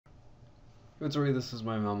What's already, this is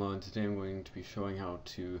my Malmo, and today I'm going to be showing how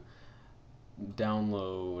to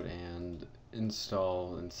download and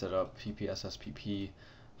install and set up PPSSPP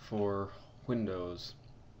for Windows.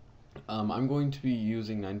 I'm going to be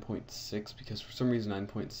using 9.6 because for some reason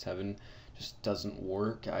 9.7 just doesn't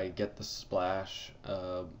work. I get the splash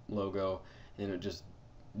logo and it just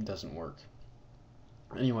doesn't work.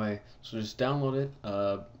 Anyway, so just download it.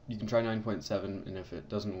 You can try 9.7, and if it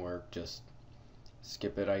doesn't work, just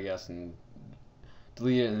skip it, I guess, and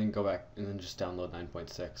delete it and then go back and then just download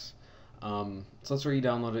 9.6. So that's where you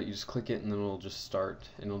download it. You just click it and then it'll just start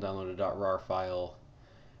and it'll download a .rar file,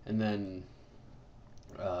 and then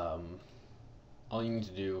all you need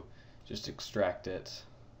to do is just extract it,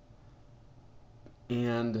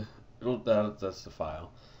 and that's the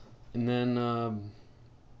file. And then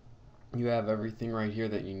you have everything right here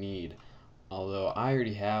that you need, although I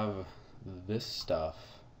already have this stuff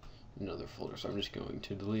in another folder, so I'm just going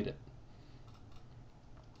to delete it.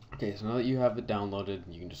 Okay, so now that you have it downloaded,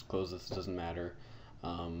 you can just close this, it doesn't matter.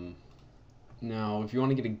 Now, if you want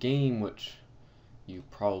to get a game, which you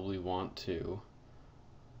probably want to,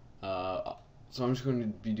 so I'm just going to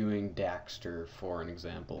be doing Daxter for an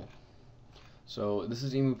example. So this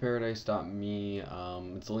is emuparadise.me.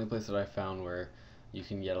 It's the only place that I found where you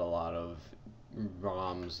can get a lot of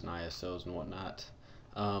ROMs and ISOs and whatnot.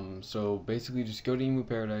 So basically just go to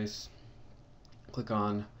emuparadise, click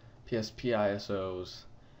on PSP ISOs,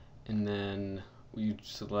 and then you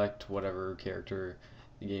select whatever character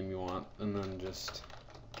the game you want, and then just,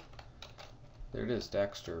 there it is,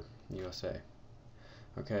 Daxter USA.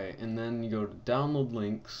 Okay, and then you go to download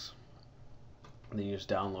links, and then you just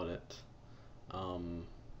download it.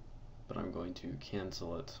 But I'm going to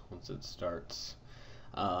cancel it once it starts.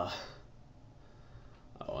 Oh,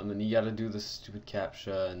 and then you gotta do this stupid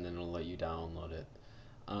CAPTCHA, and then it'll let you download it.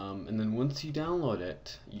 And then once you download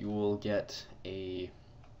it, you will get a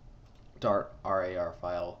 .rar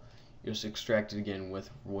file. You just extract it again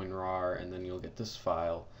with Winrar, and then you'll get this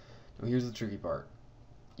file. Now here's the tricky part.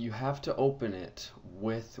 You have to open it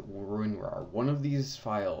with Winrar. One of these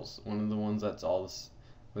files, one of the ones that's all this,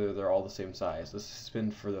 whether they're all the same size. This has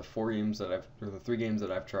been for the 3 games that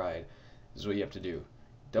I've tried. This is what you have to do.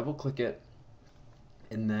 Double click it,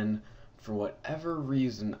 and then for whatever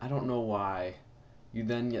reason, I don't know why, you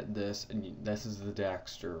then get this, and this is the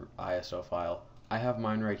Daxter ISO file. I have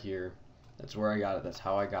mine right here. That's where I got it. That's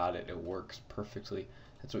how I got it. It works perfectly.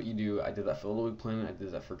 That's what you do. I did that for Little Big Planet. I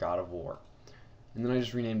did that for God of War. And then I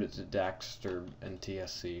just renamed it to Daxter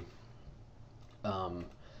NTSC.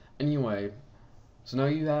 Anyway, so now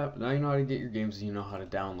you know how to get your games, and you know how to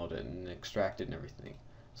download it and extract it and everything.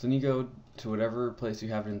 So then you go to whatever place you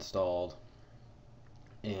have it installed,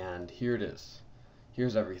 and here it is.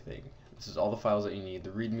 Here's everything. This is all the files that you need. The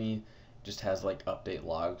README just has like update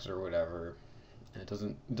logs or whatever.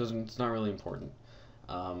 It's not really important.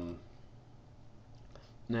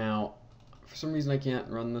 Now, for some reason I can't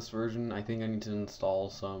run this version. I think I need to install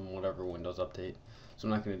some whatever Windows update, so I'm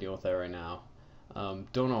not going to deal with that right now.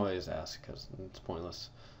 Don't always ask, because it's pointless.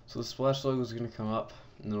 So the splash logo is going to come up,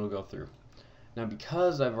 and then it'll go through. Now,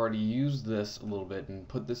 because I've already used this a little bit and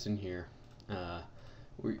put this in here, how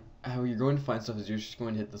you're going to find stuff is you're just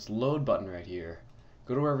going to hit this load button right here.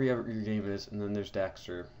 Go to wherever your game is, and then there's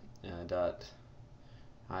Daxter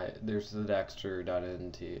there's the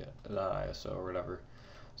Daxter.nt.iso or whatever.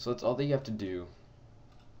 So that's all that you have to do.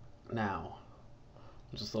 Now,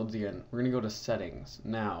 just loads again. We're gonna go to settings.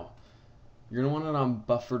 Now, you're gonna want it on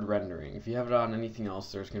buffered rendering. If you have it on anything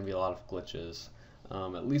else, there's gonna be a lot of glitches.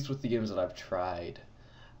 At least with the games that I've tried.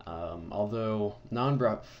 Although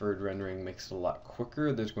non-buffered rendering makes it a lot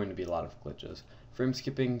quicker, there's going to be a lot of glitches. Frame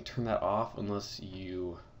skipping, turn that off unless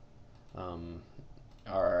you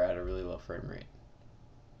are at a really low frame rate.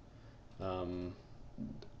 I'm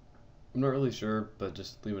not really sure, but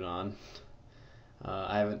just leave it on.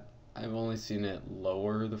 I've only seen it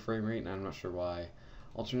lower the frame rate, and I'm not sure why.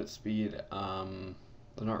 Alternate speed, I'm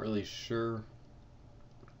not really sure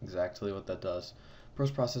exactly what that does.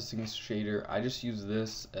 Post-processing shader, I just use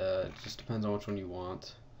this. It just depends on which one you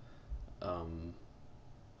want.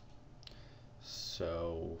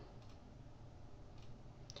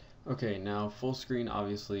 Okay, now full screen,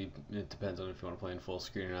 obviously it depends on if you want to play in full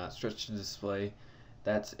screen or not. Stretch to display,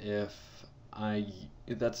 that's if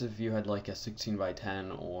you had like a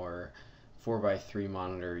 16:10 or 4:3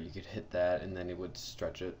 monitor, you could hit that and then it would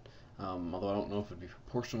stretch it. Although I don't know if it would be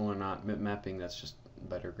proportional or not. Mapping, that's just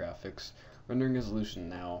better graphics. Rendering resolution,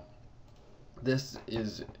 now this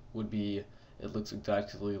it looks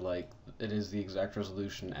exactly like it is the exact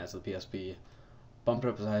resolution as the PSP. Bump it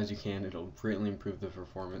up as high as you can, it'll greatly improve the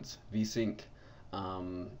performance. VSync,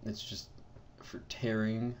 it's just for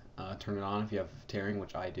tearing, turn it on if you have tearing,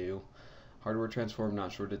 which I do. Hardware transform,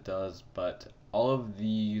 not sure what it does, but all of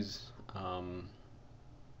these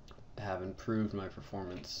have improved my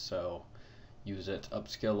performance, so use it.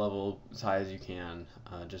 Upscale level as high as you can,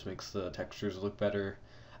 just makes the textures look better.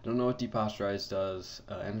 I don't know what deposterize does.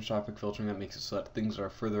 Anisotropic filtering, that makes it so that things that are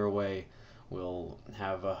further away will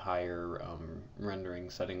have a higher rendering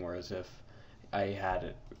setting, whereas if I had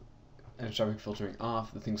it anisotropic filtering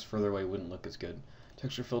off, the things further away wouldn't look as good.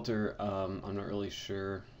 Texture filter, I'm not really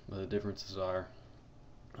sure what the differences are.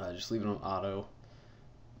 Just leave it on auto.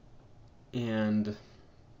 And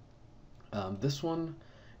this one,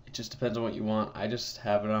 it just depends on what you want. I just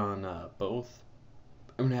have it on both.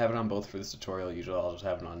 I'm going to have it on both for this tutorial. Usually I'll just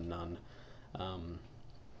have it on none.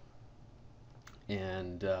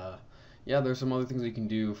 Yeah, there's some other things you can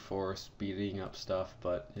do for speeding up stuff,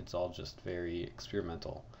 but it's all just very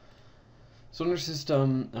experimental. So in our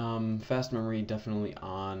system, fast memory definitely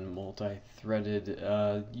on, multi-threaded.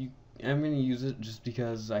 I'm going to use it just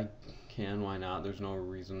because I can, why not? There's no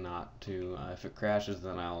reason not to. If it crashes,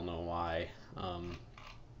 then I'll know why.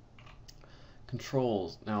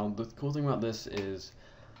 Controls. Now, the cool thing about this is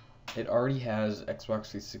it already has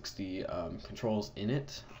Xbox 360 controls in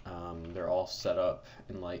it. They're all set up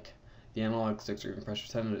in like the analog sticks are even pressure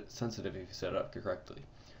sensitive if you set it up correctly.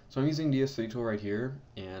 So I'm using DS3 tool right here,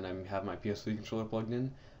 and I have my PS3 controller plugged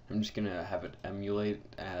in. I'm just gonna have it emulate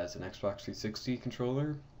as an Xbox 360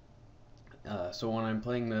 controller. So when I'm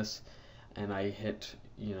playing this and I hit,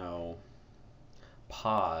 you know,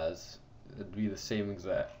 pause, it'd be the same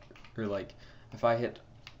exact, or like if I hit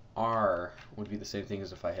R, would be the same thing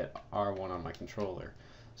as if I hit R1 on my controller.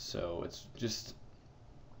 So it's just,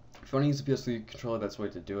 if you want to use a PS3 controller, that's the way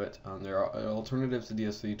to do it. There are alternatives to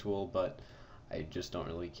DS3 tool, but I just don't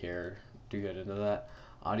really care to get into that.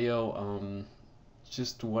 Audio,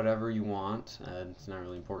 just whatever you want, it's not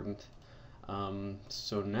really important.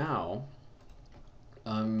 So now,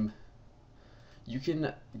 you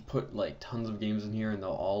can put like tons of games in here and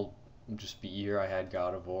they'll all just be here. I had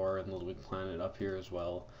God of War and Little Big Planet up here as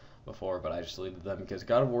well before, but I just deleted them because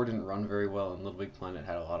God of War didn't run very well and Little Big Planet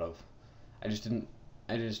had a lot of, I just didn't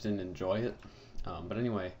enjoy it. But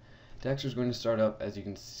anyway, Dexter's going to start up. As you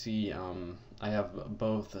can see, I have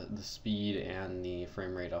both the speed and the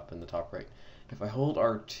frame rate up in the top right. If I hold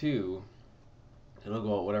R2, it'll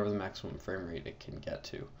go at whatever the maximum frame rate it can get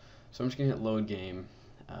to. So I'm just going to hit load game,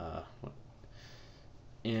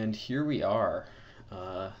 and here we are.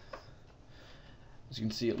 As you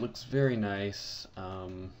can see, it looks very nice.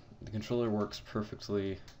 The controller works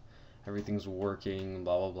perfectly. Everything's working,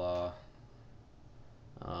 blah blah blah.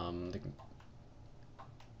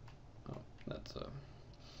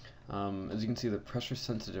 As you can see, the pressure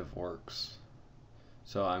sensitive works.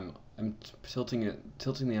 So I'm tilting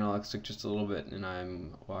the analog stick just a little bit, and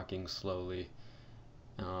I'm walking slowly.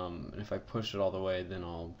 And if I push it all the way, then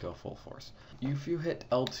I'll go full force. If you hit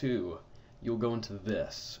L2, you'll go into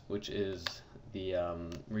this, which is the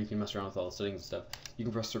where you can mess around with all the settings and stuff. You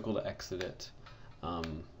can press circle to exit it. But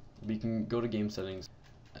you can go to game settings.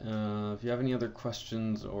 If you have any other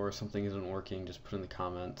questions or something isn't working, just put in the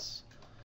comments.